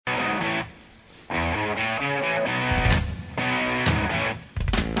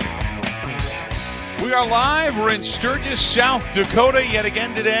We are live. We're in Sturgis, South Dakota yet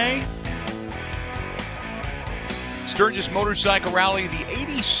again today. Sturgis Motorcycle Rally, the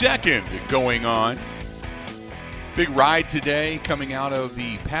 82nd going on. Big ride today coming out of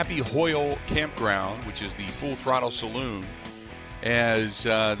the Pappy Hoyle Campground, which is the Full Throttle Saloon, as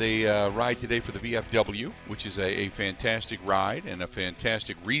they ride today for the VFW, which is a fantastic ride and a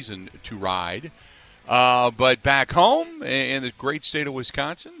fantastic reason to ride. But back home in the great state of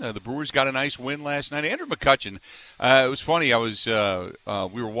Wisconsin, the Brewers got a nice win last night. Andrew McCutchen, it was funny.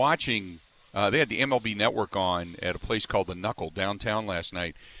 We were watching. They had the MLB Network on at a place called the Knuckle downtown last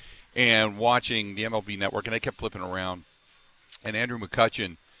night, and watching the MLB Network, and they kept flipping around. And Andrew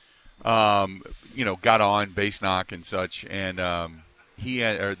McCutchen, got on base knock and such, and he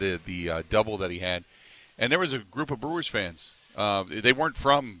had the double that he had, and there was a group of Brewers fans. They weren't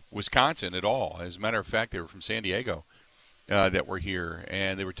from Wisconsin at all. As a matter of fact, they were from San Diego that were here,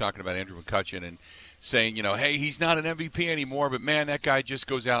 and they were talking about Andrew McCutchen and saying, hey, he's not an MVP anymore, but, man, that guy just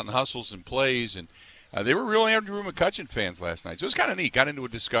goes out and hustles and plays. And they were real Andrew McCutchen fans last night. So it was kind of neat. Got into a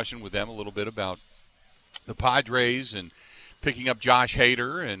discussion with them a little bit about the Padres and picking up Josh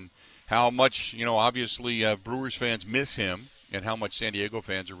Hader and how much, obviously Brewers fans miss him and how much San Diego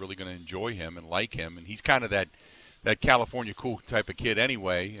fans are really going to enjoy him and like him. And he's kind of that California cool type of kid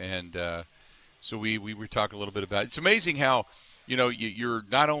anyway, and so we were talking a little bit about it. It's amazing how, you're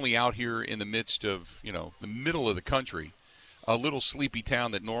not only out here in the midst of, the middle of the country, a little sleepy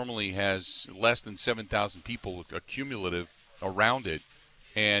town that normally has less than 7,000 people accumulative around it,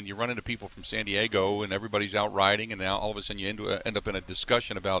 and you run into people from San Diego, and everybody's out riding, and now all of a sudden you end up in a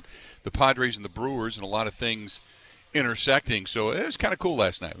discussion about the Padres and the Brewers and a lot of things intersecting. So it was kind of cool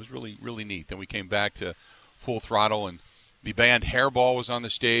last night. It was really, really neat. Then we came back to Full Throttle, and the band Hairball was on the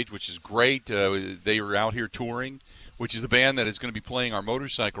stage, which is great. They were out here touring, which is the band that is going to be playing our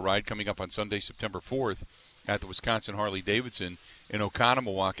motorcycle ride coming up on Sunday, September 4th at the Wisconsin Harley-Davidson in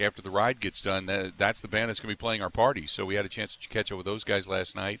Oconomowoc after the ride gets done. That's the band that's going to be playing our party. So we had a chance to catch up with those guys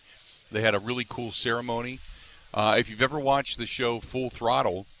last night. They had a really cool ceremony. If you've ever watched the show Full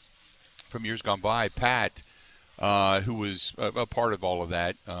Throttle from years gone by, Pat, who was a part of all of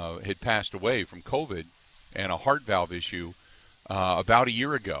that, had passed away from COVID and a heart valve issue about a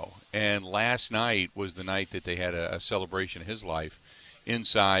year ago. And last night was the night that they had a celebration of his life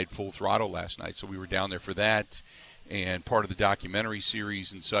inside Full Throttle last night. So we were down there for that and part of the documentary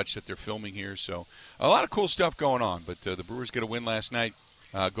series and such that they're filming here. So a lot of cool stuff going on. But the Brewers get a win last night.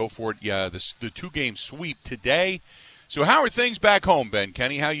 Go for it. Yeah, the two-game sweep today. So how are things back home, Ben?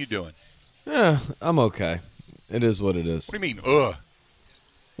 Kenny, how you doing? Yeah, I'm okay. It is what it is. What do you mean, ugh?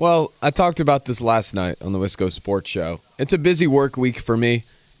 Well, I talked about this last night on the Wisco Sports Show. It's a busy work week for me,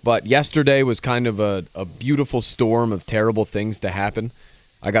 but yesterday was kind of a beautiful storm of terrible things to happen.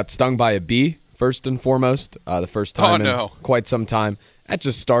 I got stung by a bee, first and foremost, the first time in quite some time. That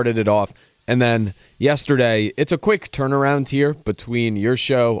just started it off. And then yesterday, it's a quick turnaround here between your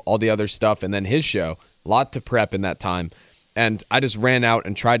show, all the other stuff, and then his show. A lot to prep in that time. And I just ran out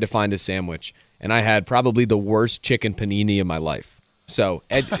and tried to find a sandwich, and I had probably the worst chicken panini in my life. So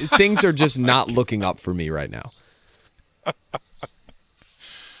things are just not looking up for me right now.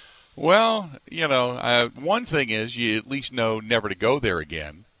 Well, one thing is you at least know never to go there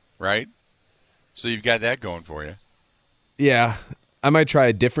again, right? So you've got that going for you. Yeah, I might try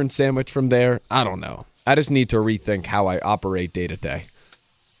a different sandwich from there. I don't know. I just need to rethink how I operate day to day.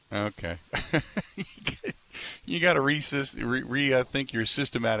 Okay. You got to rethink your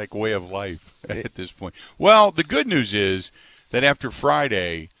systematic way of life at this point. Well, the good news is that after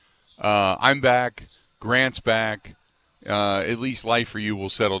Friday, I'm back, Grant's back, at least life for you will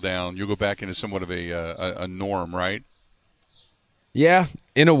settle down. You'll go back into somewhat of a norm, right? Yeah,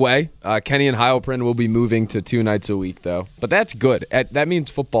 in a way. Kenny and Heilprin will be moving to 2 nights a week, though. But that's good. That means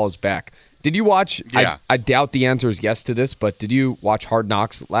football's back. Did you watch? Yeah. I doubt the answer is yes to this, but did you watch Hard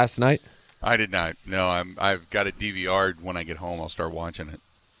Knocks last night? I did not. No, I've got it DVR'd. When I get home, I'll start watching it.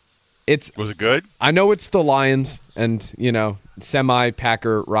 Was it good? I know it's the Lions and,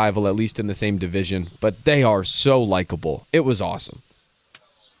 semi-Packer rival, at least in the same division, but they are so likable. It was awesome.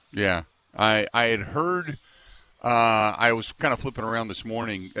 Yeah. I had heard, I was kind of flipping around this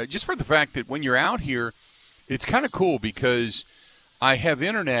morning, just for the fact that when you're out here, it's kind of cool because I have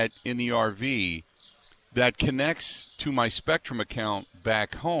internet in the RV that connects to my Spectrum account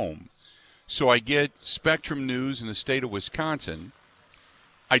back home. So I get Spectrum News in the state of Wisconsin.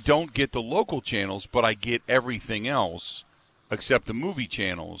 I don't get the local channels, but I get everything else except the movie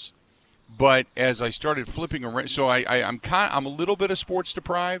channels. But as I started flipping around, so I'm a little bit of sports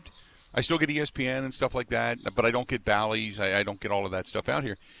deprived. I still get ESPN and stuff like that, but I don't get Bally's. I don't get all of that stuff out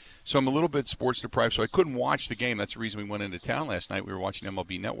here. So I'm a little bit sports deprived, so I couldn't watch the game. That's the reason we went into town last night. We were watching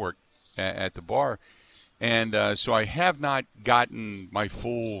MLB Network at the bar. And so I have not gotten my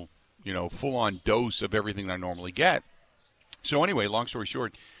full-on dose of everything that I normally get. So anyway, long story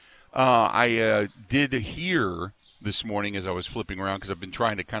short, I did hear this morning as I was flipping around, because I've been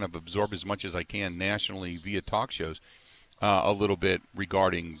trying to kind of absorb as much as I can nationally via talk shows, a little bit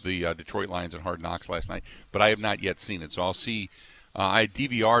regarding the Detroit Lions and Hard Knocks last night. But I have not yet seen it. So I'll see. I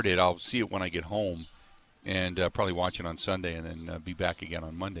DVR'd it. I'll see it when I get home and probably watch it on Sunday and then be back again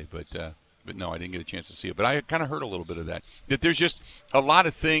on Monday. But no, I didn't get a chance to see it. But I kind of heard a little bit of that there's just a lot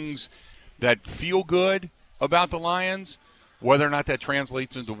of things that feel good about the Lions. Whether or not that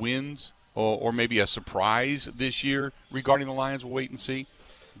translates into wins or maybe a surprise this year regarding the Lions, we'll wait and see.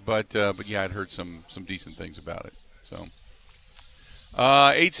 But yeah, I'd heard some decent things about it. So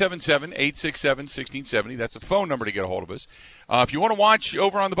 877-867-1670. That's a phone number to get a hold of us. If you want to watch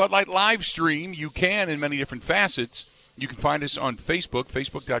over on the Bud Light live stream, you can in many different facets. You can find us on Facebook,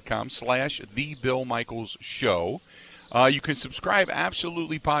 facebook.com/The Bill Michaels Show. You can subscribe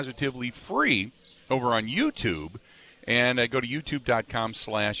absolutely positively free over on YouTube. And go to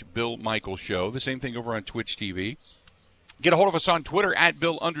youtube.com/Bill Michaels Show. The same thing over on Twitch TV. Get a hold of us on Twitter at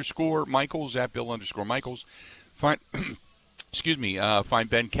Bill_Michaels, at Bill_Michaels. Find find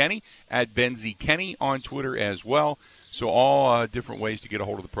Ben Kenny at Ben Z Kenny on Twitter as well. So all different ways to get a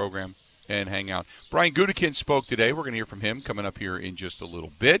hold of the program and hang out. Brian Gutenkunst spoke today. We're going to hear from him coming up here in just a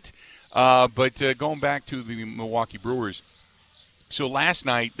little bit. But going back to the Milwaukee Brewers. So last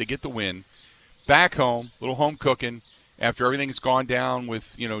night they get the win. Back home, little home cooking after everything has gone down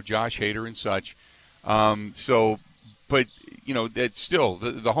with, Josh Hader and such. But it's still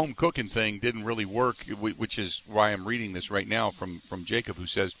the home cooking thing didn't really work, which is why I'm reading this right now from Jacob, who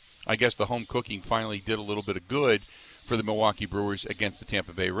says, I guess the home cooking finally did a little bit of good for the Milwaukee Brewers against the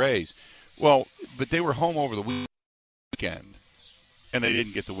Tampa Bay Rays. Well, but they were home over the weekend, and they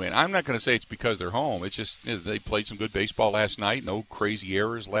didn't get the win. I'm not going to say it's because they're home. It's just they played some good baseball last night. No crazy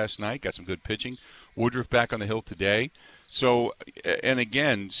errors last night. Got some good pitching. Woodruff back on the hill today. So, and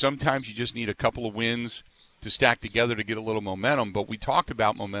again, sometimes you just need a couple of wins to stack together to get a little momentum. But we talked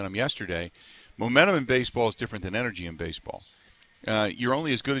about momentum yesterday. Momentum in baseball is different than energy in baseball. You're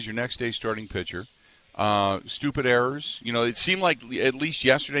only as good as your next day's starting pitcher. Stupid errors. It seemed like at least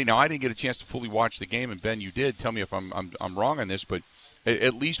yesterday. Now I didn't get a chance to fully watch the game, and Ben, you did. Tell me if I'm wrong on this, but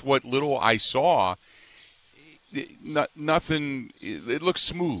at least what little I saw, nothing. It looked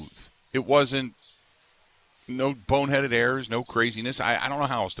smooth. It wasn't no boneheaded errors, no craziness. I don't know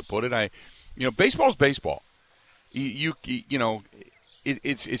how else to put it. Baseball's baseball. It's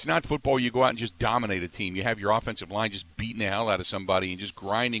not football. You go out and just dominate a team. You have your offensive line just beating the hell out of somebody and just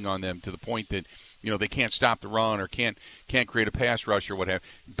grinding on them to the point that they can't stop the run or can't create a pass rush or what have.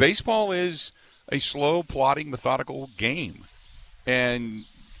 Baseball is a slow, plodding, methodical game, and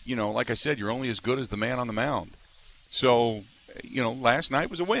like I said, you're only as good as the man on the mound. So last night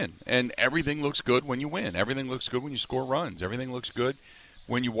was a win, and everything looks good when you win. Everything looks good when you score runs. Everything looks good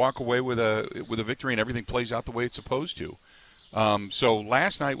when you walk away with a victory, and everything plays out the way it's supposed to. So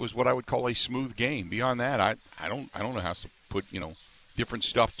last night was what I would call a smooth game. Beyond that, I don't know how to put different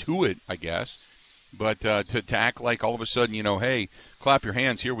stuff to it, I guess. But to act like all of a sudden, hey, clap your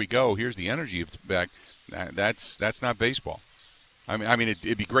hands, here we go, here's the energy back. That's not baseball. I mean,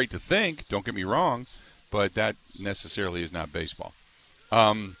 it'd be great to think. Don't get me wrong, but that necessarily is not baseball.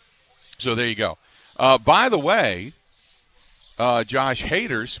 So there you go. By the way, Josh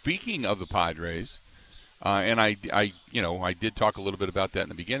Hader, speaking of the Padres. And I did talk a little bit about that in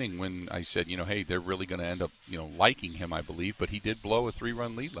the beginning when I said, hey, they're really going to end up, liking him, I believe. But he did blow a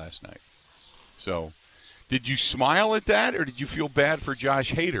 3-run lead last night. So did you smile at that, or did you feel bad for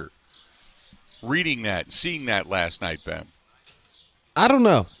Josh Hader reading that, seeing that last night, Ben? I don't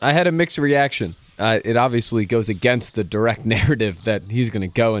know. I had a mixed reaction. It obviously goes against the direct narrative that he's going to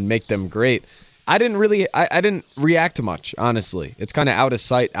go and make them great. I didn't react to much, honestly. It's kind of out of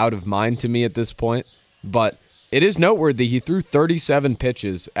sight, out of mind to me at this point. But it is noteworthy he threw 37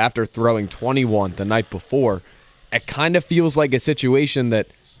 pitches after throwing 21 the night before. It kind of feels like a situation that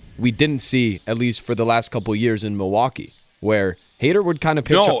we didn't see, at least for the last couple of years in Milwaukee, where Hader would kind of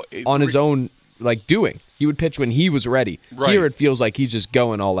pitch on his own, doing. He would pitch when he was ready. Right. Here it feels like he's just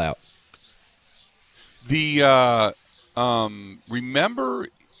going all out. Remember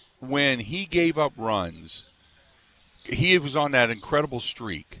when he gave up runs, he was on that incredible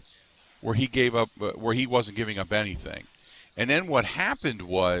streak where he gave up, where he wasn't giving up anything. And then what happened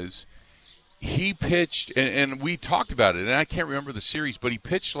was he pitched, and we talked about it, and I can't remember the series, but he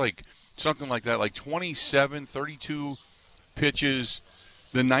pitched something like that, 27, 32 pitches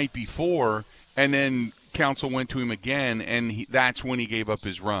the night before, and then Counsell went to him again, and that's when he gave up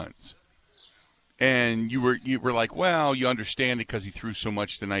his runs. And you were like, well, you understand it because he threw so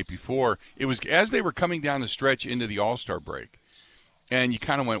much the night before. It was as they were coming down the stretch into the All-Star break. And you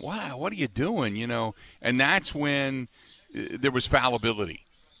kind of went, wow, what are you doing, And that's when there was fallibility.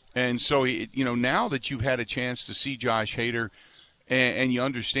 And so, now that you've had a chance to see Josh Hader and you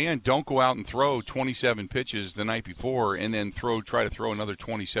understand, don't go out and throw 27 pitches the night before and then try to throw another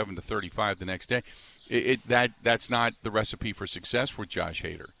 27 to 35 the next day. That's not the recipe for success with Josh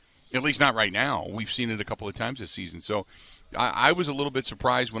Hader. At least not right now. We've seen it a couple of times this season. So I was a little bit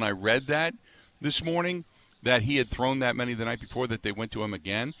surprised when I read that this morning, that he had thrown that many the night before, that they went to him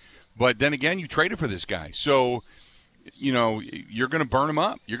again. But then again, you traded for this guy. So, you're going to burn him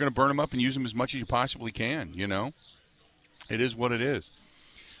up. You're going to burn him up and use him as much as you possibly can, It is what it is.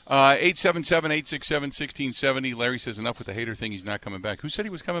 877-867-1670. Larry says, enough with the Hader thing. He's not coming back. Who said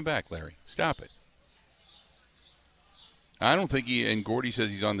he was coming back, Larry? Stop it. I don't think and Gordy says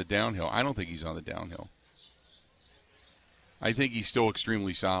he's on the downhill. I don't think he's on the downhill. I think he's still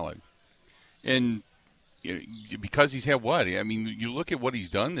extremely solid. And because he's had what? I mean, you look at what he's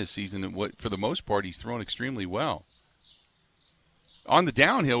done this season, and for the most part, he's thrown extremely well. On the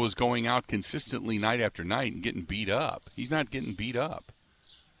downhill is going out consistently night after night and getting beat up. He's not getting beat up.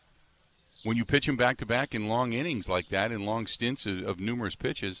 When you pitch him back-to-back in long innings like that, in long stints of numerous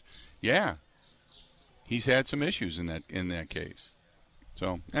pitches, yeah, he's had some issues in that case.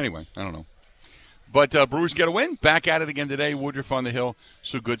 So, anyway, I don't know. But Brewers get a win. Back at it again today. Woodruff on the Hill.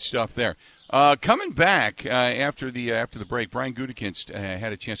 So good stuff there. Coming back after the break, Brian Gutenkunst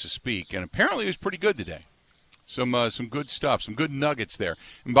had a chance to speak, and apparently it was pretty good today. Some good stuff, some good nuggets there.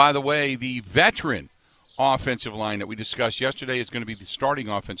 And by the way, the veteran offensive line that we discussed yesterday is going to be the starting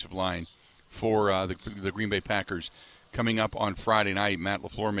offensive line for the Green Bay Packers coming up on Friday night. Matt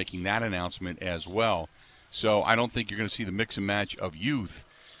LaFleur making that announcement as well. So I don't think you're going to see the mix and match of youth.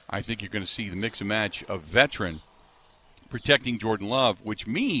 I think you're going to see the mix and match of veteran protecting Jordan Love, which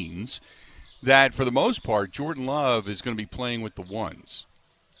means that for the most part, Jordan Love is going to be playing with the ones.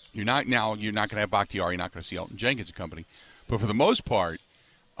 You're not going to have Bakhtiari, you're not going to see Elton Jenkins and company. But for the most part,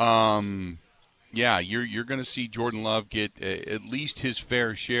 you're going to see Jordan Love get at least his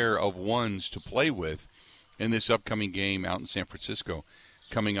fair share of ones to play with in this upcoming game out in San Francisco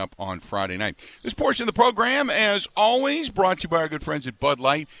coming up on Friday night. This portion of the program, as always, brought to you by our good friends at Bud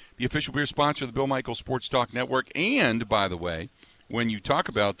Light, the official beer sponsor of the Bill Michaels Sports Talk Network. And, by the way, when you talk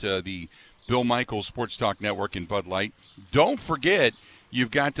about the Bill Michaels Sports Talk Network and Bud Light, don't forget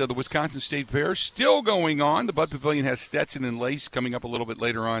you've got the Wisconsin State Fair still going on. The Bud Pavilion has Stetson and Lace coming up a little bit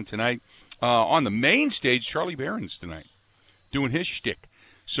later on tonight. On the main stage, Charlie Barron's tonight doing his shtick.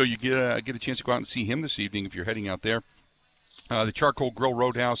 So you get a chance to go out and see him this evening if you're heading out there. The Charcoal Grill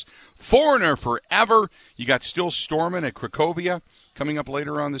Roadhouse, Foreigner Forever. You got Still Stormin' at Cracovia coming up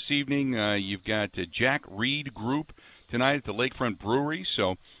later on this evening. You've got Jack Reed Group tonight at the Lakefront Brewery.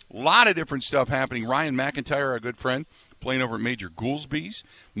 So a lot of different stuff happening. Ryan McIntyre, our good friend, playing over at Major Goolsby's.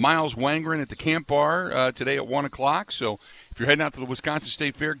 Miles Wangren at the Camp Bar today at 1 o'clock. So if you're heading out to the Wisconsin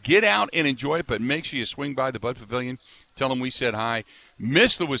State Fair, get out and enjoy it, but make sure you swing by the Bud Pavilion. Tell them we said hi.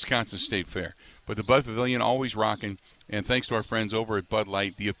 Miss the Wisconsin State Fair. But the Bud Pavilion always rocking. And thanks to our friends over at Bud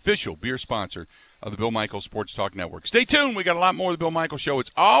Light, the official beer sponsor of the Bill Michaels Sports Talk Network. Stay tuned. We got a lot more of the Bill Michaels Show.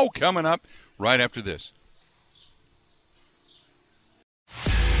 It's all coming up right after this.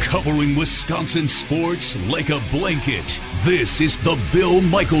 Covering Wisconsin sports like a blanket. This is the Bill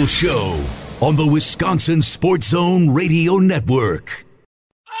Michaels Show on the Wisconsin Sports Zone Radio Network.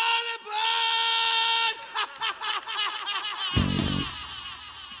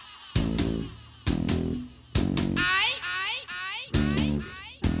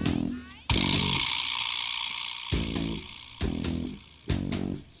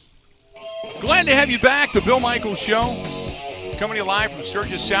 Glad to have you back. The Bill Michaels Show. Coming to you live from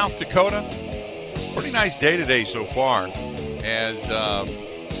Sturgis, South Dakota. Pretty nice day today so far. As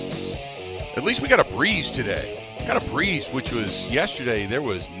at least we got a breeze today. Got a breeze, which was yesterday. There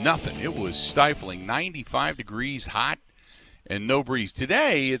was nothing. It was stifling. 95 degrees, hot, and no breeze.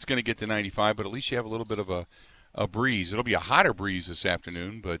 Today it's going to get to 95, but at least you have a little bit of a breeze. It'll be a hotter breeze this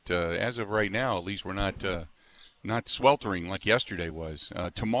afternoon, but as of right now, at least we're not sweltering like yesterday was.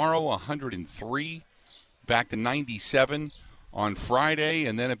 Tomorrow, 103, back to 97 on Friday,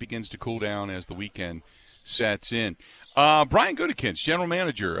 and then it begins to cool down as the weekend sets in. Brian Gutenkunst, general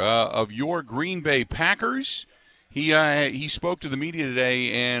manager of your Green Bay Packers, he spoke to the media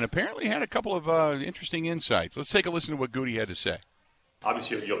today and apparently had a couple of interesting insights. Let's take a listen to what Goody had to say.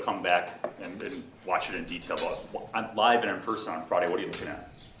 Obviously, you'll come back and watch it in detail, but live and in person on Friday, what are you looking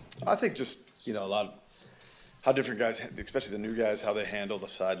at? I think just, a lot of how different guys, especially the new guys, how they handle the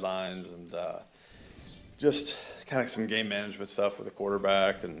sidelines and just kind of some game management stuff with the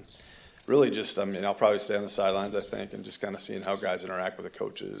quarterback and really just, I'll probably stay on the sidelines, I think, and just kind of seeing how guys interact with the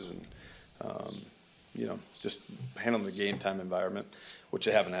coaches and, just handling the game time environment, which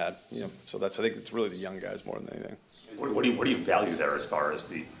they haven't had, So I think it's really the young guys more than anything. What do you value there as far as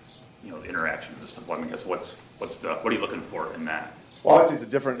the, the interactions and stuff? I guess what are you looking for in that? Well, obviously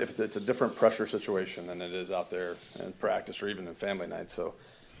it's a different pressure situation than it is out there in practice or even in family nights. So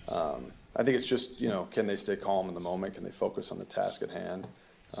I think it's just, can they stay calm in the moment? Can they focus on the task at hand?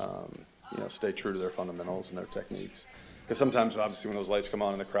 Stay true to their fundamentals and their techniques. Because sometimes, obviously, when those lights come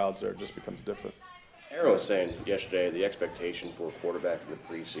on and the crowd's there, it just becomes different. Aaron was saying yesterday the expectation for a quarterback in the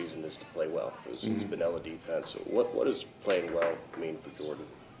preseason is to play well. It's vanilla defense. So what does playing well mean for Jordan?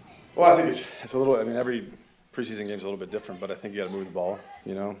 Well, I think it's a little. Every preseason game is a little bit different, but I think you got to move the ball.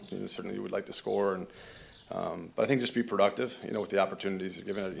 Certainly you would like to score, and but I think just be productive. With the opportunities you're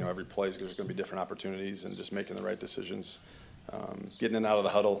given. Every play there's going to be different opportunities, and just making the right decisions, getting in and out of the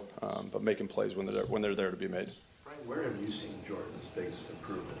huddle, but making plays when they're there to be made. Brian, where have you seen Jordan's biggest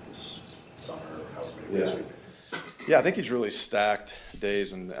improvement this summer, or however many weeks? Yeah, I think he's really stacked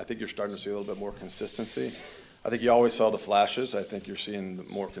days, and I think you're starting to see a little bit more consistency. I think you always saw the flashes. I think you're seeing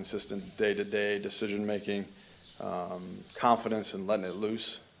more consistent day-to-day decision-making, confidence and letting it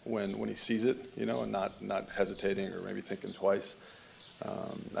loose when he sees it, and not hesitating or maybe thinking twice.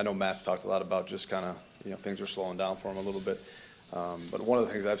 I know Matt's talked a lot about just kind of, things are slowing down for him a little bit. But one of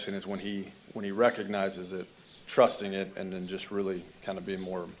the things I've seen is when he recognizes it, trusting it, and then just really kind of being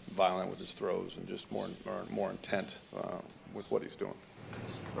more violent with his throws and just more intent with what he's doing.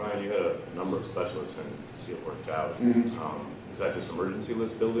 Brian, you had a number of specialists and get worked out. Is that just emergency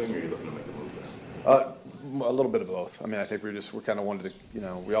list building, or are you looking to make a move there? A little bit of both. I think we kind of wanted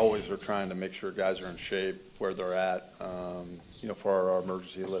to, we always are trying to make sure guys are in shape where they're at, for our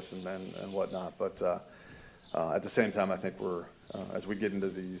emergency list and whatnot. But at the same time, I think we're, as we get into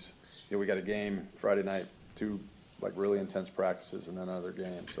these, we got a game Friday night, 2 really intense practices, and then another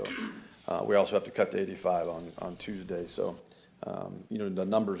game. So we also have to cut to 85 on Tuesday. So, the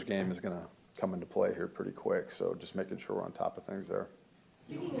numbers game is going to come into play here pretty quick. So just making sure we're on top of things there.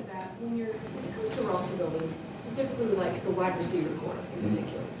 Speaking of that, when it comes to roster building, specifically like the wide receiver core in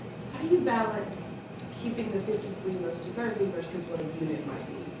particular, how do you balance keeping the 53 most deserving versus what a unit might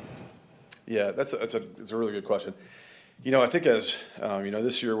be? Yeah, it's a really good question. I think as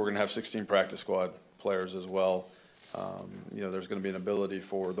this year we're going to have 16 practice squad players as well. There's going to be an ability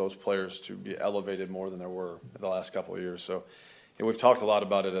for those players to be elevated more than there were the last couple of years. So we've talked a lot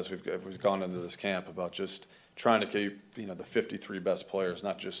about it as we've gone into this camp about just trying to keep the 53 best players,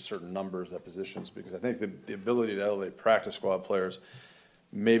 not just certain numbers at positions, because I think the ability to elevate practice squad players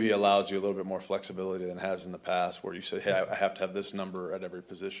maybe allows you a little bit more flexibility than it has in the past, where you say, hey, I have to have this number at every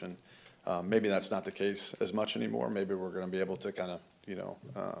position. Maybe that's not the case as much anymore. Maybe we're going to be able to kind of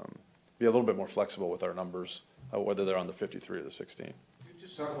be a little bit more flexible with our numbers, whether they're on the 53 or the 16. Can you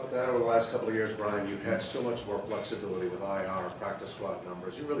just talk about that over the last couple of years, Brian? You've had so much more flexibility with IR, practice squad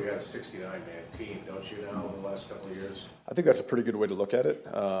numbers. You really got a 69-man team, don't you, now, over the last couple of years? I think that's a pretty good way to look at it.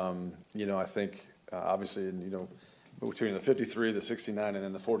 I think, obviously, between the 53, the 69, and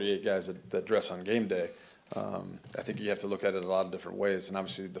then the 48 guys that dress on game day, I think you have to look at it a lot of different ways. And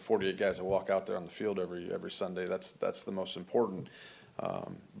obviously, the 48 guys that walk out there on the field every Sunday, that's the most important.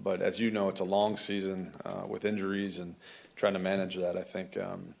 But as you know, it's a long season with injuries and trying to manage that. I think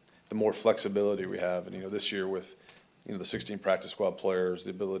the more flexibility we have, and this year with the 16 practice squad players,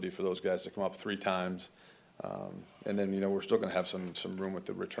 the ability for those guys to come up 3 times, and then we're still going to have some room with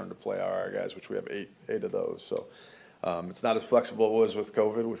the return to play IR guys, which we have eight of those. So it's not as flexible as it was with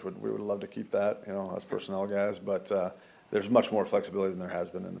COVID, which we would love to keep that, as personnel guys. But there's much more flexibility than there has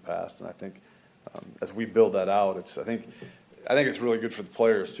been in the past, and I think as we build that out, I think it's really good for the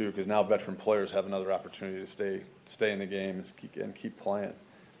players too, because now veteran players have another opportunity to stay in the game and keep playing,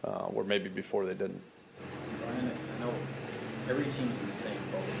 where maybe before they didn't. Brian, I know every team's in the same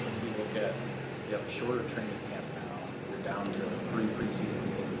boat. When you look at shorter training camp now, you're down to 3 preseason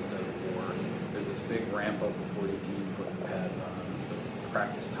games instead of 4. There's this big ramp up before you can even put the pads on. The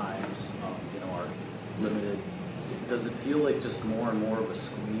practice times, are limited. Does it feel like just more and more of a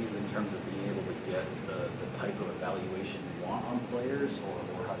squeeze in terms of being able to get the type of evaluation you want on players,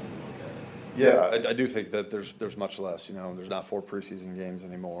 or how do you look at it? Yeah, I do think that there's much less. There's not 4 preseason games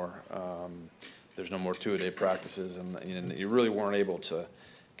anymore. There's no more 2-a-day practices, and you really weren't able to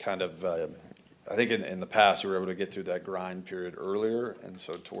kind of I think in the past, we were able to get through that grind period earlier, and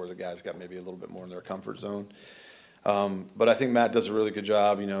so to where the guys got maybe a little bit more in their comfort zone. But I think Matt does a really good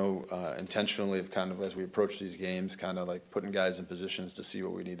job, intentionally of kind of as we approach these games, kind of like putting guys in positions to see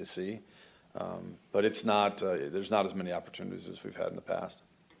what we need to see. But it's not, there's not as many opportunities as we've had in the past.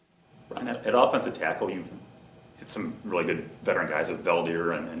 Brian, at offensive tackle, you've hit some really good veteran guys with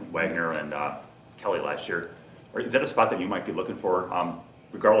Veldier and Wagner and Kelly last year. Or is that a spot that you might be looking for,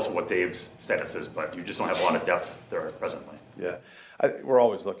 regardless of what Dave's status is, but you just don't have a lot of depth there presently? Yeah, we're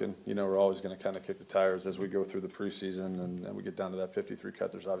always looking. We're always going to kind of kick the tires as we go through the preseason and we get down to that 53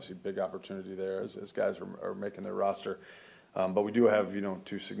 cut. There's obviously big opportunity there as guys are making their roster. But we do have,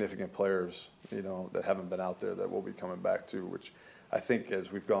 2 significant players, that haven't been out there that we'll be coming back to, which I think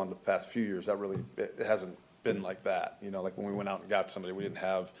as we've gone the past few years, it hasn't been like that. Like when we went out and got somebody, we didn't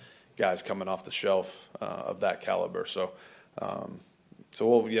have guys coming off the shelf of that caliber. So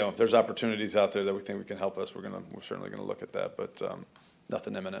we'll, if there's opportunities out there that we think we can help us, we're certainly gonna look at that, but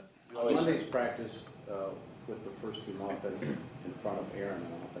nothing imminent. Monday's practice with the first team offense in front of Aaron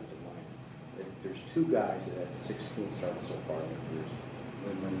on offensive line. There's 2 guys that had 16 starts so far in the years.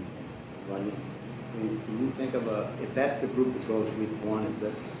 Can you think of if that's the group that goes week 1, is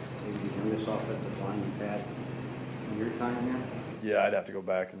that maybe the youngest offensive line you've had in your time here? Yeah, I'd have to go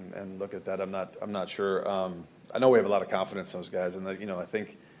back and look at that. I'm not sure. I know we have a lot of confidence in those guys, and I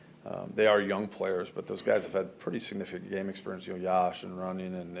think they are young players, but those guys have had pretty significant game experience. Yash and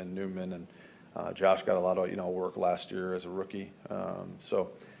Runyon and Newman, and Josh got a lot of work last year as a rookie.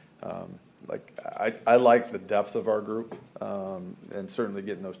 I like the depth of our group, and certainly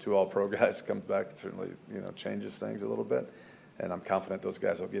getting those 2 All-Pro guys comes back certainly changes things a little bit. And I'm confident those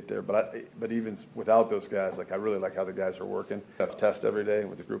guys will get there. But even without those guys, I really like how the guys are working. They have to test every day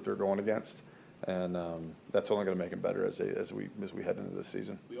with the group they're going against, and that's only going to make them better as we head into this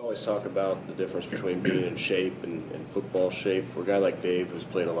season. We always talk about the difference between being in shape and football shape. For a guy like Dave, who's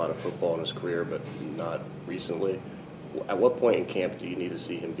played a lot of football in his career, but not recently, at what point in camp do you need to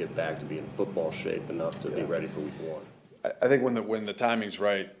see him get back to being football shape enough to be ready for week 1? I think when the timing's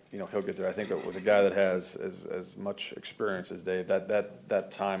right, he'll get there. I think with a guy that has as much experience as Dave, that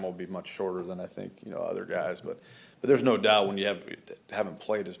time will be much shorter than I think other guys. But there's no doubt when you haven't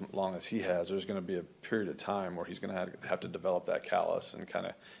played as long as he has, there's going to be a period of time where he's going to have to develop that callus and kind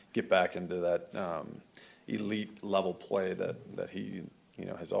of get back into that elite level play that he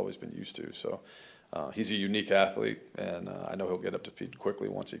has always been used to. So. He's a unique athlete, and I know he'll get up to speed quickly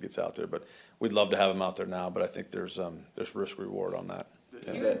once he gets out there. But we'd love to have him out there now. But I think there's risk reward on that.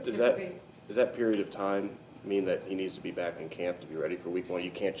 Does that period of time mean that he needs to be back in camp to be ready for week 1?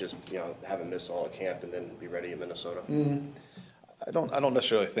 You can't just have him miss all of camp and then be ready in Minnesota. Mm-hmm. I don't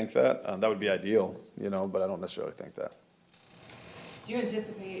necessarily think that. That would be ideal, but I don't necessarily think that. Do you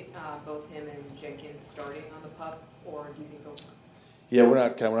anticipate both him and Jenkins starting on the pup, or do you think they'll? Yeah, we're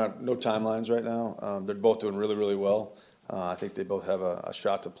not no timelines right now. They're both doing really, really well. I think they both have a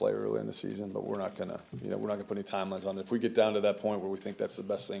shot to play early in the season, but we're not gonna put any timelines on it. If we get down to that point where we think that's the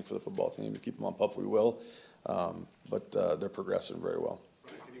best thing for the football team to keep them on pup, we will. But they're progressing very well.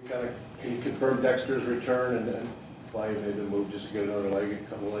 Can you confirm Dexter's return and why you made the move just to get another leg, a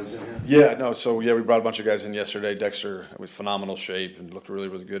couple legs in here? Yeah, no. So we brought a bunch of guys in yesterday. Dexter was phenomenal shape and looked really,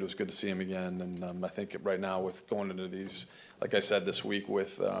 really good. It was good to see him again. And I think right now with going into these, like I said this week,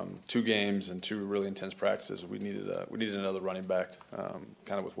 with 2 games and 2 really intense practices, we needed another running back,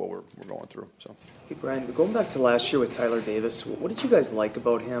 kind of with what we're going through. So. Hey Brian, going back to last year with Tyler Davis, what did you guys like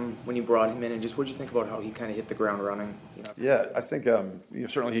about him when you brought him in, and just what did you think about how he kind of hit the ground running? Yeah, I think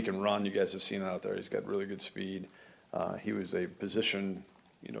certainly he can run. You guys have seen it out there. He's got really good speed. He was a position,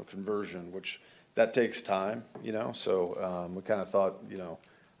 conversion, which that takes time, So we kind of thought,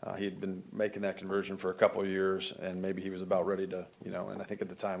 he had been making that conversion for a couple of years, and maybe he was about ready to, and I think at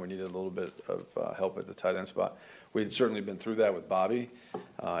the time we needed a little bit of help at the tight end spot. We'd certainly been through that with Bobby.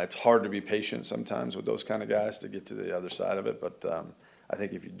 It's hard to be patient sometimes with those kind of guys to get to the other side of it, but I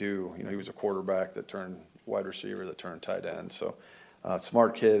think if you do, he was a quarterback that turned wide receiver, that turned tight end. So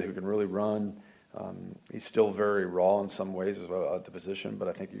smart kid who can really run. He's still very raw in some ways as well at the position, but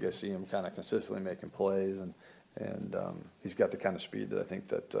I think you guys see him kind of consistently making plays, and he's got the kind of speed that I think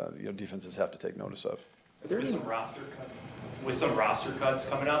that defenses have to take notice of. With some roster cuts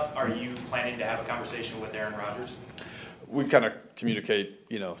coming up, are you planning to have a conversation with Aaron Rodgers? We kind of communicate,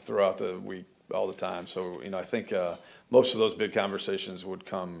 throughout the week all the time. So, I think most of those big conversations would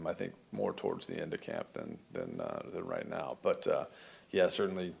come, I think, more towards the end of camp than right now. But yeah,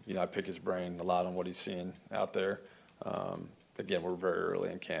 certainly, I pick his brain a lot on what he's seeing out there. Again, we're very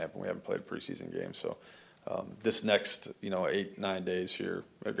early in camp and we haven't played a preseason game, so this next 8-9 days here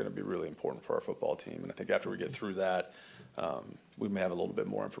are going to be really important for our football team. And I think after we get through that, we may have a little bit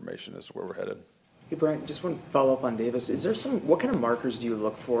more information as to where we're headed. Hey, Brian, just one follow-up on Davis. Is there what kind of markers do you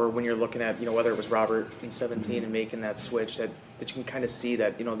look for when you're looking at, whether it was Robert in 17 and making that switch, that you can kind of see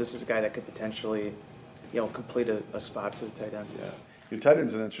that, this is a guy that could potentially, complete a spot for the tight end? Yeah. Your tight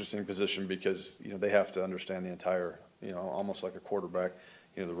end's an interesting position because, they have to understand the entire, almost like a quarterback,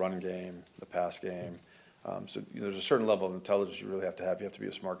 the running game, the pass game. So there's a certain level of intelligence you really have to have. You have to be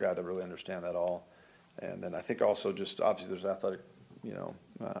a smart guy to really understand that all. And then I think also just obviously there's athletic,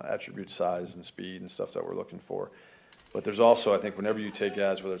 attributes, size and speed and stuff that we're looking for. But there's also, I think, whenever you take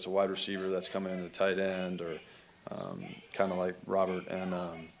guys, whether it's a wide receiver that's coming in the tight end or kind of like Robert and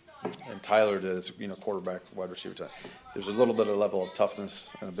Tyler did, as quarterback, wide receiver type, there's a little bit of level of toughness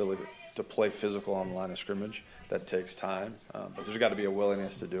and ability to play physical on the line of scrimmage that takes time. But there's got to be a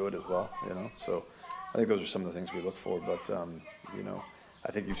willingness to do it as well, So I think those are some of the things we look for. But,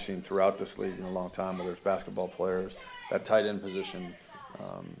 I think you've seen throughout this league in a long time, whether it's basketball players, that tight end position,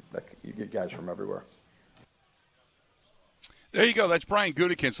 that you get guys from everywhere. There you go. That's Brian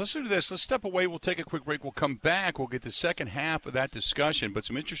Gutenkunst. Let's do this. Let's step away. We'll take a quick break. We'll come back. We'll get the second half of that discussion, but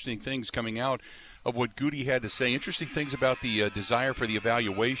some interesting things coming out of what Goody had to say. Interesting things about the desire for the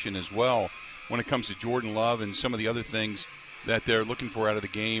evaluation as well when it comes to Jordan Love and some of the other things that they're looking for out of the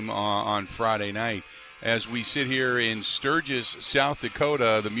game on Friday night. As we sit here in Sturgis, South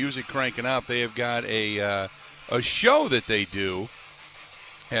Dakota, the music cranking up. They have got a show that they do,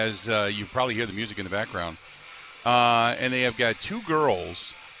 as you probably hear the music in the background. And they have got two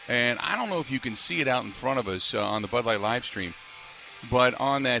girls, and I don't know if you can see it out in front of us on the Bud Light live stream, but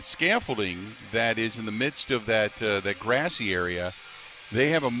on that scaffolding that is in the midst of that grassy area, they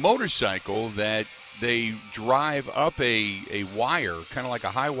have a motorcycle that they drive up a wire, kind of like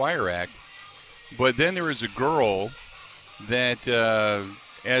a high wire act. But then there is a girl that,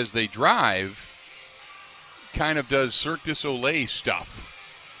 as they drive, kind of does Cirque du Soleil stuff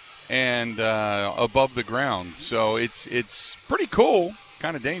and above the ground. So it's pretty cool,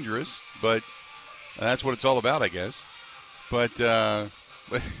 kind of dangerous, but that's what it's all about, I guess. But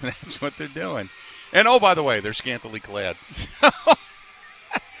that's what they're doing. And, oh, by the way, they're scantily clad.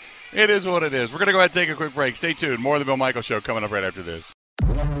 It is what it is. We're going to go ahead and take a quick break. Stay tuned. More of the Bill Michaels Show coming up right after this.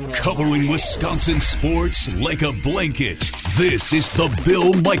 Covering Wisconsin sports like a blanket. This is the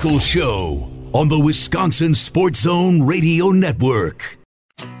Bill Michaels Show on the Wisconsin Sports Zone Radio Network.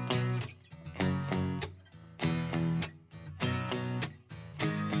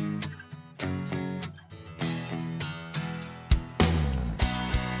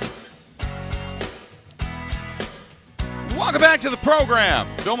 Welcome back to the program.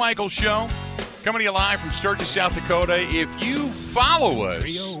 Bill Michaels Show, coming to you live from Sturgis, South Dakota. If you follow us,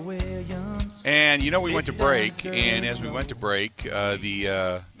 and we went to break, and as we went to break,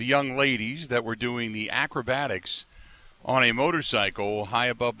 the young ladies that were doing the acrobatics on a motorcycle high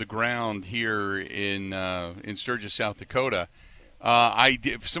above the ground here in Sturgis, South Dakota.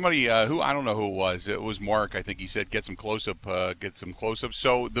 Somebody who I don't know who it was Mark. I think he said get some close-up.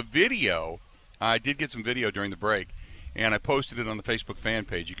 So the video, I did get some video during the break. And I posted it on the Facebook fan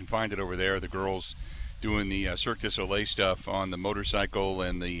page. You can find it over there. The girls doing the Cirque du Soleil stuff on the motorcycle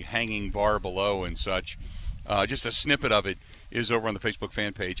and the hanging bar below and such. Just a snippet of it is over on the Facebook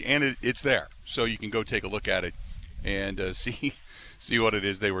fan page, and it's there. So you can go take a look at it and see what it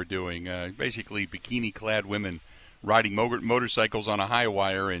is they were doing. Basically, bikini-clad women riding motorcycles on a high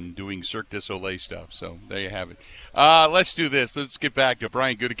wire and doing Cirque du Soleil stuff. So there you have it. Let's do this. Let's get back to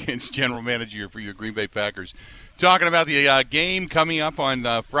Brian Gutenkunst, general manager for your Green Bay Packers, talking about the game coming up on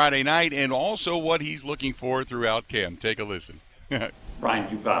Friday night and also what he's looking for throughout camp. Take a listen.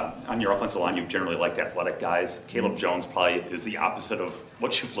 Brian, you've on your offensive line, you've generally liked athletic guys. Caleb Jones probably is the opposite of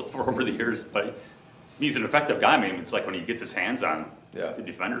what you've looked for over the years, but he's an effective guy. I mean, it's like when he gets his hands on the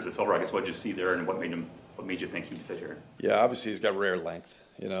defenders, it's over. I guess what did you see there, and what made you think he'd fit here? Yeah, obviously he's got rare length,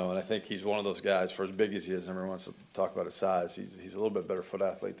 and I think he's one of those guys, for as big as he is, everyone wants to talk about his size, he's a little bit better foot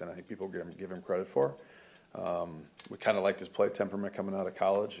athlete than I think people give him credit for. We kind of liked his play temperament coming out of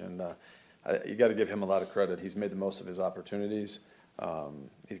college, and you got to give him a lot of credit. He's made the most of his opportunities.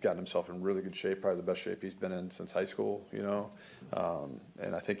 He's gotten himself in really good shape, probably the best shape he's been in since high school,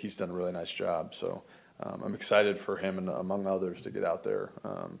 and I think he's done a really nice job. So I'm excited for him and among others to get out there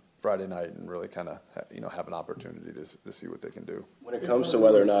Friday night and really kind of have an opportunity to see what they can do. When it comes to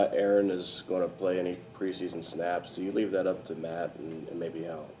whether or not Aaron is going to play any preseason snaps, do you leave that up to Matt and maybe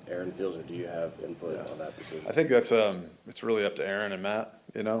how Aaron feels, or do you have input on that decision? I think that's it's really up to Aaron and Matt.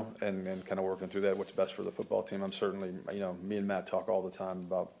 you know, and kind of working through that, what's best for the football team. I'm certainly, you know, me and Matt talk all the time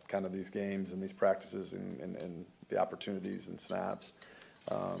about kind of these games and these practices and the opportunities and snaps.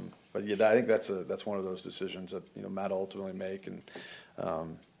 But yeah, I think that's one of those decisions that, you know, Matt will ultimately make. And,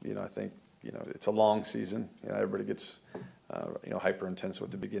 you know, I think, you know, it's a long season. You know, everybody gets, you know, hyper intense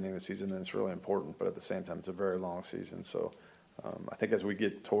with the beginning of the season, and it's really important. But at the same time, it's a very long season. So I think as we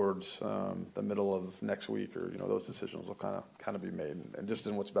get towards the middle of next week, or, you know, those decisions will kind of be made, and just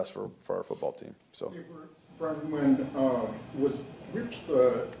in what's best for our football team. So. Brian, when was Rich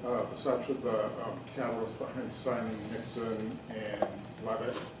besides the catalyst behind signing Nixon and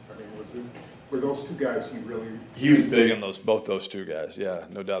Levitt? I mean, were those two guys He was big on both those two guys, yeah,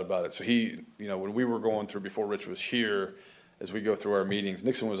 no doubt about it. So he, you know, when we were going through, before Rich was here, as we go through our meetings,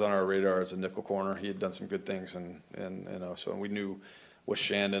 Nixon was on our radar as a nickel corner. He had done some good things, and you know, so we knew with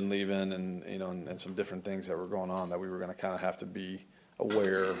Shandon leaving and, you know, and some different things that were going on, that we were going to kind of have to be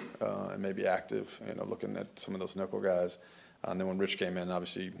aware and maybe active, you know, looking at some of those nickel guys. And then when Rich came in,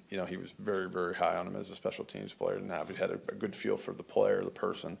 obviously, you know, he was very, very high on him as a special teams player. Now we had a good feel for the player, the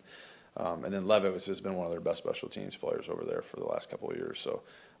person. And then Levitt has been one of their best special teams players over there for the last couple of years. So,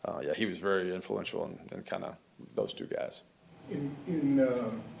 yeah, he was very influential in kind of those two guys. I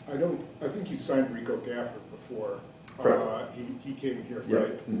think you signed Rico Gafford before. Correct. He came here, Yep.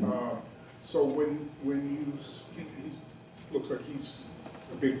 right? Mm-hmm. So when he looks like he's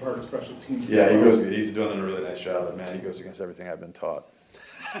a big part of special teams. Yeah, he's doing a really nice job, and man, he goes against everything I've been taught.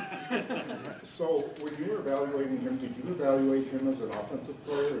 So when you were evaluating him, did you evaluate him as an offensive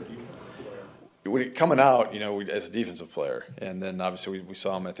player or defensive player? Coming out, you know, as a defensive player, and then obviously we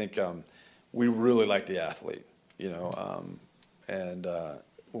saw him. I think we really liked the athlete, you know, and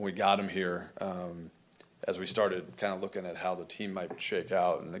when we got him here, as we started kind of looking at how the team might shake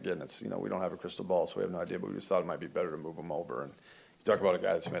out, and again, it's, you know, we don't have a crystal ball, so we have no idea, but we just thought it might be better to move him over. And you talk about a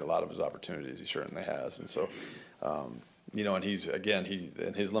guy that's made a lot of his opportunities, he certainly has, and so. You know, and he's, again,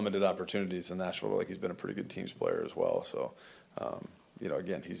 in his limited opportunities in Nashville, like, he's been a pretty good teams player as well. So, you know,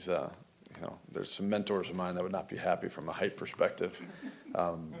 again, he's, you know, there's some mentors of mine that would not be happy from a height perspective,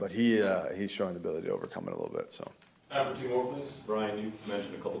 but he's showing the ability to overcome it a little bit. So. After two more, please. Brian, you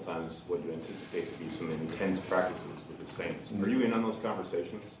mentioned a couple times what you anticipate to be some intense practices with the Saints. Mm-hmm. Are you in on those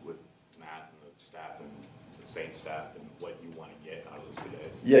conversations with Matt and the staff and the Saints staff and what you want to get out of those 2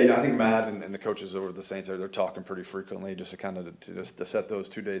 days? Yeah, you know, I think Matt and the coaches over at the Saints, they're talking pretty frequently just to kind of to set those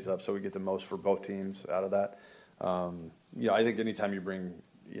 2 days up so we get the most for both teams out of that. You know, I think anytime you bring,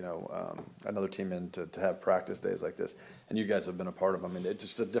 you know, another team in to have practice days like this, and you guys have been a part of them, I mean, it's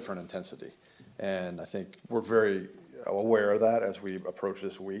just a different intensity. And I think we're very aware of that as we approach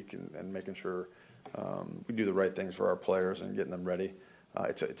this week and making sure we do the right things for our players and getting them ready.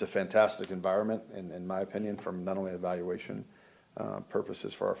 It's a fantastic environment, in my opinion, from not only evaluation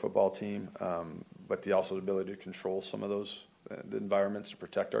purposes for our football team, but also the ability to control some of those the environments to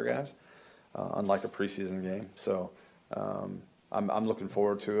protect our guys, unlike a preseason game. So I'm looking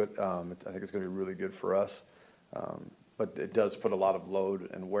forward to it. I think it's going to be really good for us, but it does put a lot of load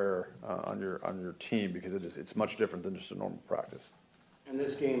and wear on your team because it's much different than just a normal practice. And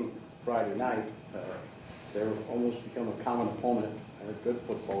this game Friday night, they're almost become a common opponent and a good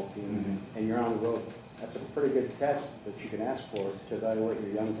football team, and you're on the road. That's a pretty good test that you can ask for to evaluate your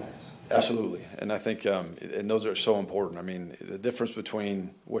young guys. Absolutely, and I think and those are so important. I mean, the difference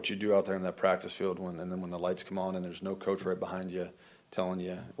between what you do out there in that practice field and then when the lights come on and there's no coach right behind you telling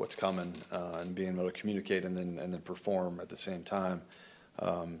you what's coming and being able to communicate and then perform at the same time.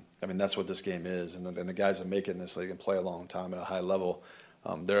 I mean, that's what this game is, and the guys that make it in this league and play a long time at a high level,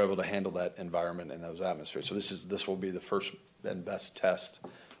 they're able to handle that environment and those atmospheres. So this will be the first and best test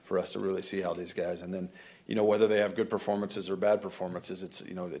for us to really see how these guys, and then, you know, whether they have good performances or bad performances, it's,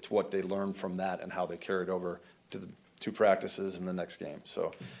 you know, it's what they learn from that and how they carry it over to the 2 practices and the next game.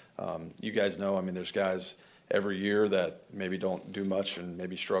 So you guys know, I mean, there's guys every year that maybe don't do much and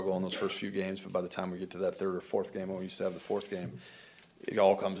maybe struggle in those first few games, but by the time we get to that 3rd or 4th game, when we used to have the 4th game, it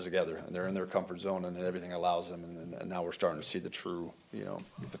all comes together and they're in their comfort zone and everything allows them, and now we're starting to see the true, you know,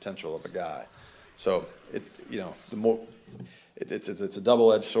 potential of a guy. So it, you know, the more it's a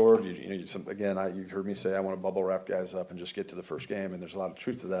double-edged sword. You've heard me say I want to bubble wrap guys up and just get to the first game, and there's a lot of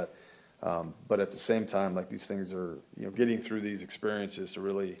truth to that. But at the same time, like, these things are, you know, getting through these experiences to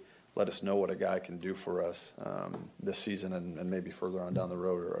really let us know what a guy can do for us this season and maybe further on down the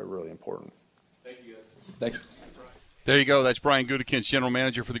road are really important. Thank you, guys. Thanks. There you go. That's Brian Gutenkunst, general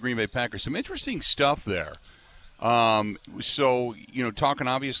manager for the Green Bay Packers. Some interesting stuff there. So, you know, talking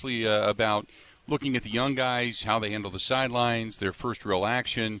obviously about looking at the young guys, how they handle the sidelines, their first real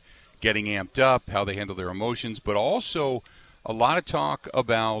action, getting amped up, how they handle their emotions, but also a lot of talk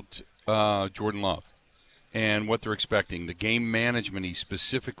about Jordan Love and what they're expecting. The game management he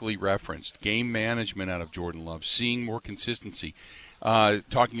specifically referenced, game management out of Jordan Love, seeing more consistency,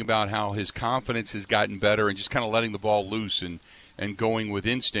 talking about how his confidence has gotten better and just kind of letting the ball loose and going with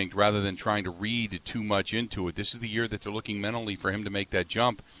instinct rather than trying to read too much into it. This is the year that they're looking mentally for him to make that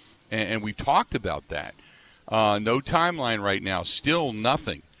jump, and we've talked about that. No timeline right now, still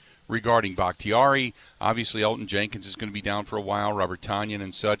nothing regarding Bakhtiari. Obviously, Elton Jenkins is going to be down for a while, Robert Tonyan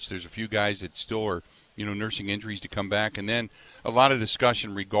and such. There's a few guys that still are nursing injuries to come back. And then a lot of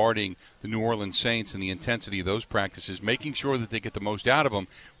discussion regarding the New Orleans Saints and the intensity of those practices, making sure that they get the most out of them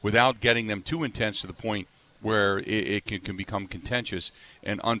without getting them too intense to the point where it can become contentious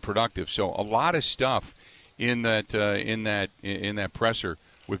and unproductive. So a lot of stuff in that presser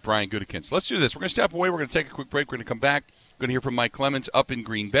with Brian Gutenkunst. Let's do this. We're going to step away. We're going to take a quick break. We're going to come back. We're going to hear from Mike Clemens up in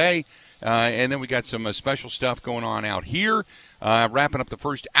Green Bay. And then we got some special stuff going on out here. Wrapping up the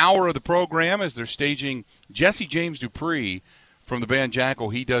first hour of the program as they're staging Jesse James Dupree from the band Jackal.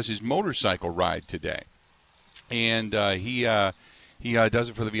 He does his motorcycle ride today. And he does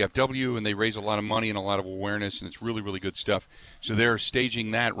it for the VFW, and they raise a lot of money and a lot of awareness, and it's really, really good stuff. So they're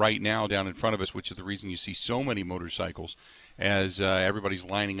staging that right now down in front of us, which is the reason you see so many motorcycles as everybody's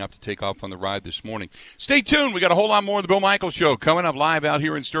lining up to take off on the ride this morning. Stay tuned. We got a whole lot more of the Bill Michaels Show coming up live out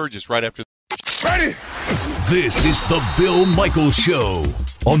here in Sturgis right after. Ready? This is the Bill Michaels Show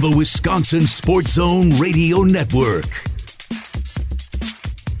on the Wisconsin Sports Zone Radio Network.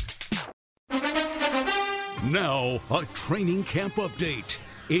 Now, a training camp update.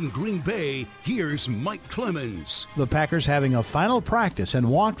 In Green Bay, here's Mike Clemens. The Packers having a final practice and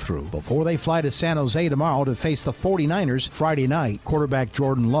walkthrough before they fly to San Jose tomorrow to face the 49ers Friday night. Quarterback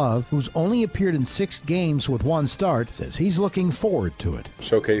Jordan Love, who's only appeared in 6 games with 1 start, says he's looking forward to it.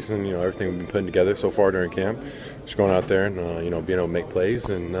 Showcasing, everything we've been putting together so far during camp. Just going out there and, being able to make plays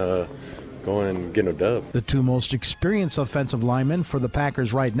and going and getting a dub. The 2 most experienced offensive linemen for the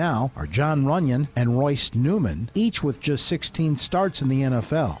Packers right now are John Runyon and Royce Newman, each with just 16 starts in the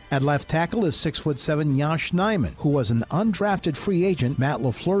NFL. At left tackle is 6'7" Josh Nijman, who was an undrafted free agent Matt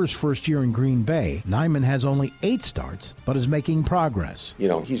LaFleur's first year in Green Bay. Nijman has only 8 starts, but is making progress.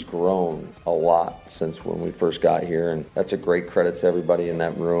 He's grown a lot since when we first got here, and that's a great credit to everybody in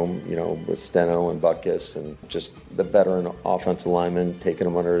that room, with Steno and Butkus and just the veteran offensive lineman taking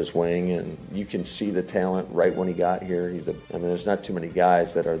him under his wing, and you can see the talent right when he got here. There's not too many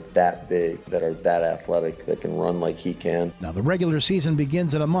guys that are that big, that are that athletic, that can run like he can. Now the regular season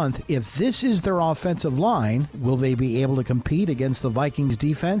begins in a month. If this is their offensive line, will they be able to compete against the Vikings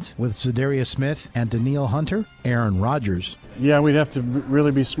defense with Zadarius Smith and Danielle Hunter? Aaron Rodgers. Yeah, we'd have to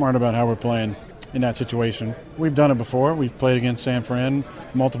really be smart about how we're playing in that situation. We've done it before. We've played against San Fran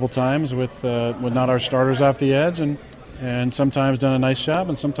multiple times with not our starters off the edge, and sometimes done a nice job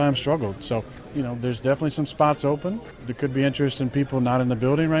and sometimes struggled. So, there's definitely some spots open. There could be interest in people not in the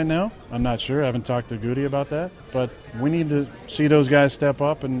building right now. I'm not sure. I haven't talked to Goody about that. But we need to see those guys step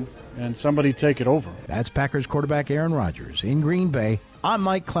up and somebody take it over. That's Packers quarterback Aaron Rodgers. In Green Bay, I'm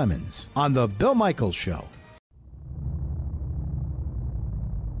Mike Clemens on The Bill Michaels Show.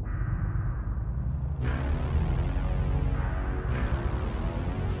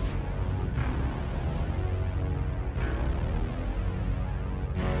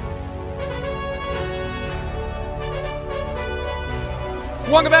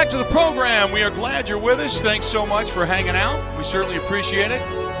 Welcome back to the program. We are glad you're with us. Thanks so much for hanging out. We certainly appreciate it.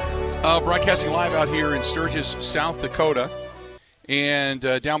 Broadcasting live out here in Sturgis, South Dakota. And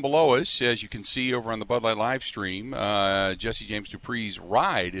down below us, as you can see over on the Bud Light live stream, Jesse James Dupree's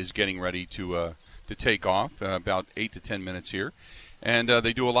ride is getting ready to take off, about 8 to 10 minutes here. And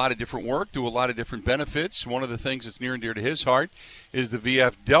they do a lot of different work, do a lot of different benefits. One of the things that's near and dear to his heart is the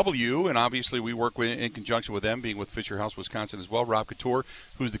VFW, and obviously we work in conjunction with them, being with Fisher House, Wisconsin as well. Rob Couture,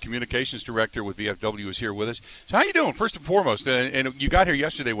 who's the communications director with VFW, is here with us. So how you doing, first and foremost? And you got here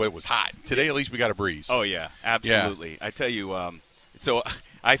yesterday when it was hot. Today, at least, we got a breeze. Oh, yeah, absolutely. Yeah. I tell you, so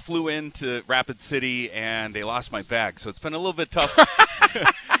I flew into Rapid City, and they lost my bag, so it's been a little bit tough.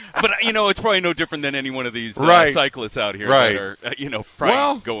 But, it's probably no different than any one of these cyclists out here that are,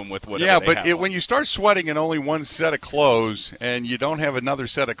 probably going with whatever they have. Yeah, but when you start sweating in only one set of clothes and you don't have another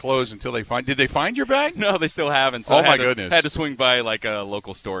set of clothes until they find – did they find your bag? No, they still haven't. So my goodness. I had to swing by, like, a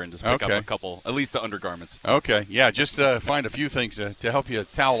local store and just pick up a couple, at least the undergarments. Okay, yeah, just find a few things to help you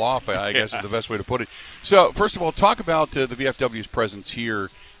towel off, I guess is the best way to put it. So, first of all, talk about the VFW's presence here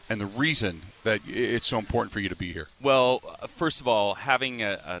and the reason that it's so important for you to be here? Well, first of all, having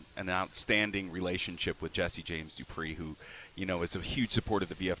an outstanding relationship with Jesse James Dupree, who, is a huge supporter of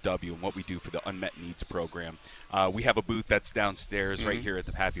the VFW and what we do for the Unmet Needs program. We have a booth that's downstairs right here at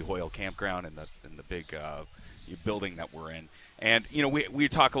the Pappy Hoyle Campground in the big building that we're in. And, we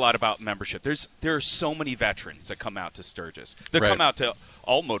talk a lot about membership. There are so many veterans that come out to Sturgis. They come out to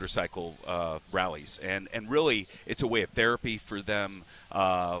all motorcycle rallies. And really, it's a way of therapy for them,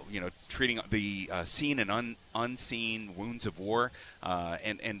 treating the seen and unseen wounds of war,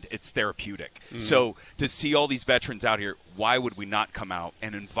 and it's therapeutic. So to see all these veterans out here, why would we not come out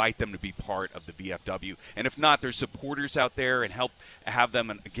and invite them to be part of the VFW? And if not, there's supporters out there and have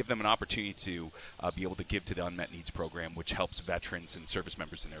them and give them an opportunity to be able to give to the Unmet Needs program, which helps veterans and service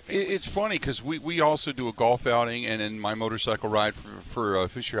members and their families. It's funny because we also do a golf outing, and then my motorcycle ride for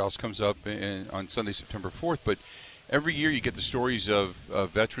Fisher House comes up on Sunday, September 4th. But every year you get the stories of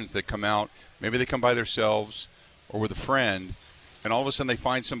veterans that come out. Maybe they come by themselves or with a friend, and all of a sudden they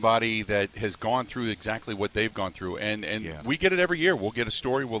find somebody that has gone through exactly what they've gone through. And we get it every year. We'll get a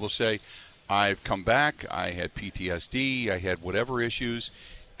story where they'll say, I've come back, I had PTSD, I had whatever issues,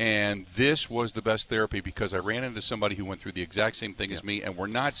 and this was the best therapy because I ran into somebody who went through the exact same thing as me, and we're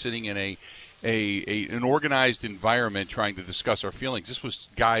not sitting in an organized environment trying to discuss our feelings. This was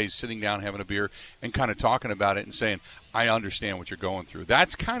guys sitting down having a beer and kind of talking about it and saying, I understand what you're going through.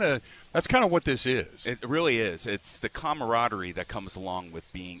 That's kind of what this is. It really is. It's the camaraderie that comes along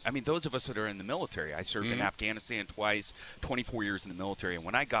with being, those of us that are in the military. I served in Afghanistan twice, 24 years in the military, and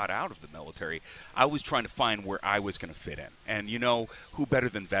when I got out of the military, I was trying to find where I was going to fit in. And who better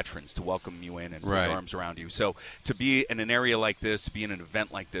than veterans to welcome you in and put their arms around you. So to be in an area like this, be in an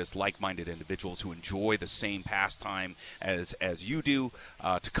event like this, like-minded individuals who enjoy the same pastime as you do,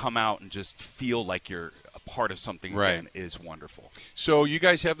 to come out and just feel like you're a part of something again is wonderful. So you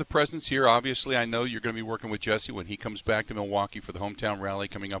guys have the presence here. Obviously, I know you're going to be working with Jesse when he comes back to Milwaukee for the hometown rally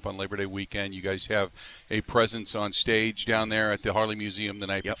coming up on Labor Day weekend. You guys have a presence on stage down there at the Harley Museum the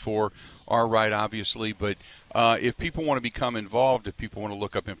night before our ride, obviously. But if people want to become involved, if people want to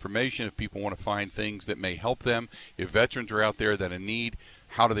look up information, if people want to find things that may help them, if veterans are out there that are in need,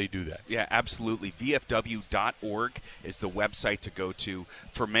 how do they do that? Yeah, absolutely. VFW.org is the website to go to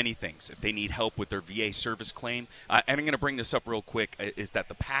for many things. If they need help with their VA service claim, and I'm going to bring this up real quick, is that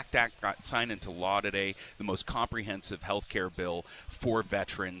the PACT Act got signed into law today, the most comprehensive health care bill for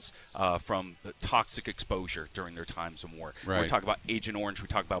veterans from toxic exposure during their times of war. We talk about Agent Orange, we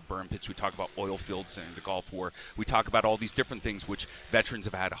talk about burn pits, we talk about oil fields in the Gulf War, we talk about all these different things which veterans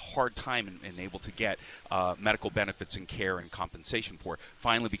have had a hard time in able to get medical benefits and care and compensation for.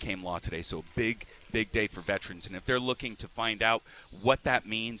 Finally became law today, so a big day for veterans. And if they're looking to find out what that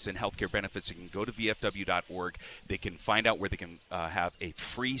means in healthcare benefits, they can go to VFW.org. They can find out where they can have a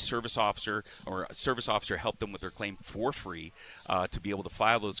free service officer or a service officer help them with their claim for free to be able to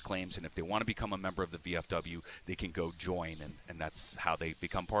file those claims. And if they want to become a member of the VFW, they can go join, and that's how they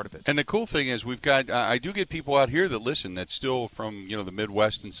become part of it. And the cool thing is we've got I do get people out here that listen that's still from the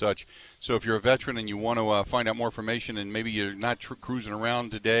Midwest and such. So if you're a veteran and you want to find out more information, and maybe you're not cruising around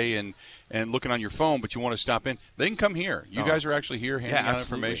today and looking on your phone, but you want to stop in, they can come here. You guys are actually here handing out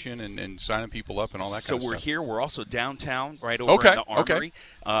information and signing people up and all that kind of stuff. So we're here. We're also downtown right over in the Armory.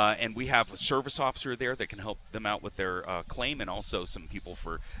 And we have a service officer there that can help them out with their claim, and also some people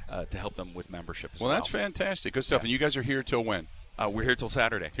to help them with membership as well. Well, that's fantastic. Good stuff. And you guys are here till when? We're here till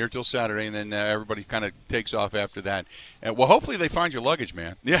Saturday. Here till Saturday, and then everybody kind of takes off after that. Well, hopefully they find your luggage,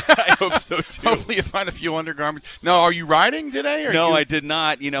 man. Yeah, I hope so, too. Hopefully you find a few undergarments. No, are you riding today? Or no, I did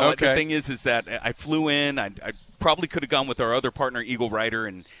not. The thing is that I flew in. I probably could have gone with our other partner, Eagle Rider,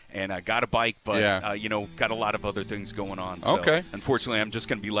 and I got a bike, but, got a lot of other things going on. So unfortunately, I'm just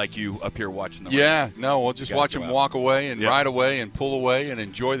going to be like you up here watching the rain. We'll just watch them walk away and ride away and pull away and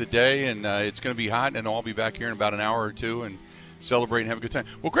enjoy the day, and it's going to be hot, and I'll be back here in about an hour or two, and celebrate and have a good time.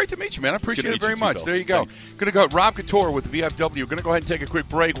 Well, great to meet you, man. I appreciate it very much. Bill. There you go. Thanks. Going to go Rob Couture with the VFW. We're going to go ahead and take a quick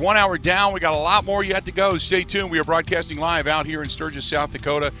break. 1 hour down. We got a lot more yet to go. Stay tuned. We are broadcasting live out here in Sturgis, South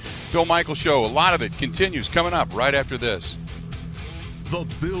Dakota. Bill Michaels Show. A lot of it continues coming up right after this. The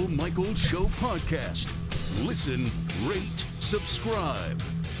Bill Michaels Show podcast. Listen, rate, subscribe.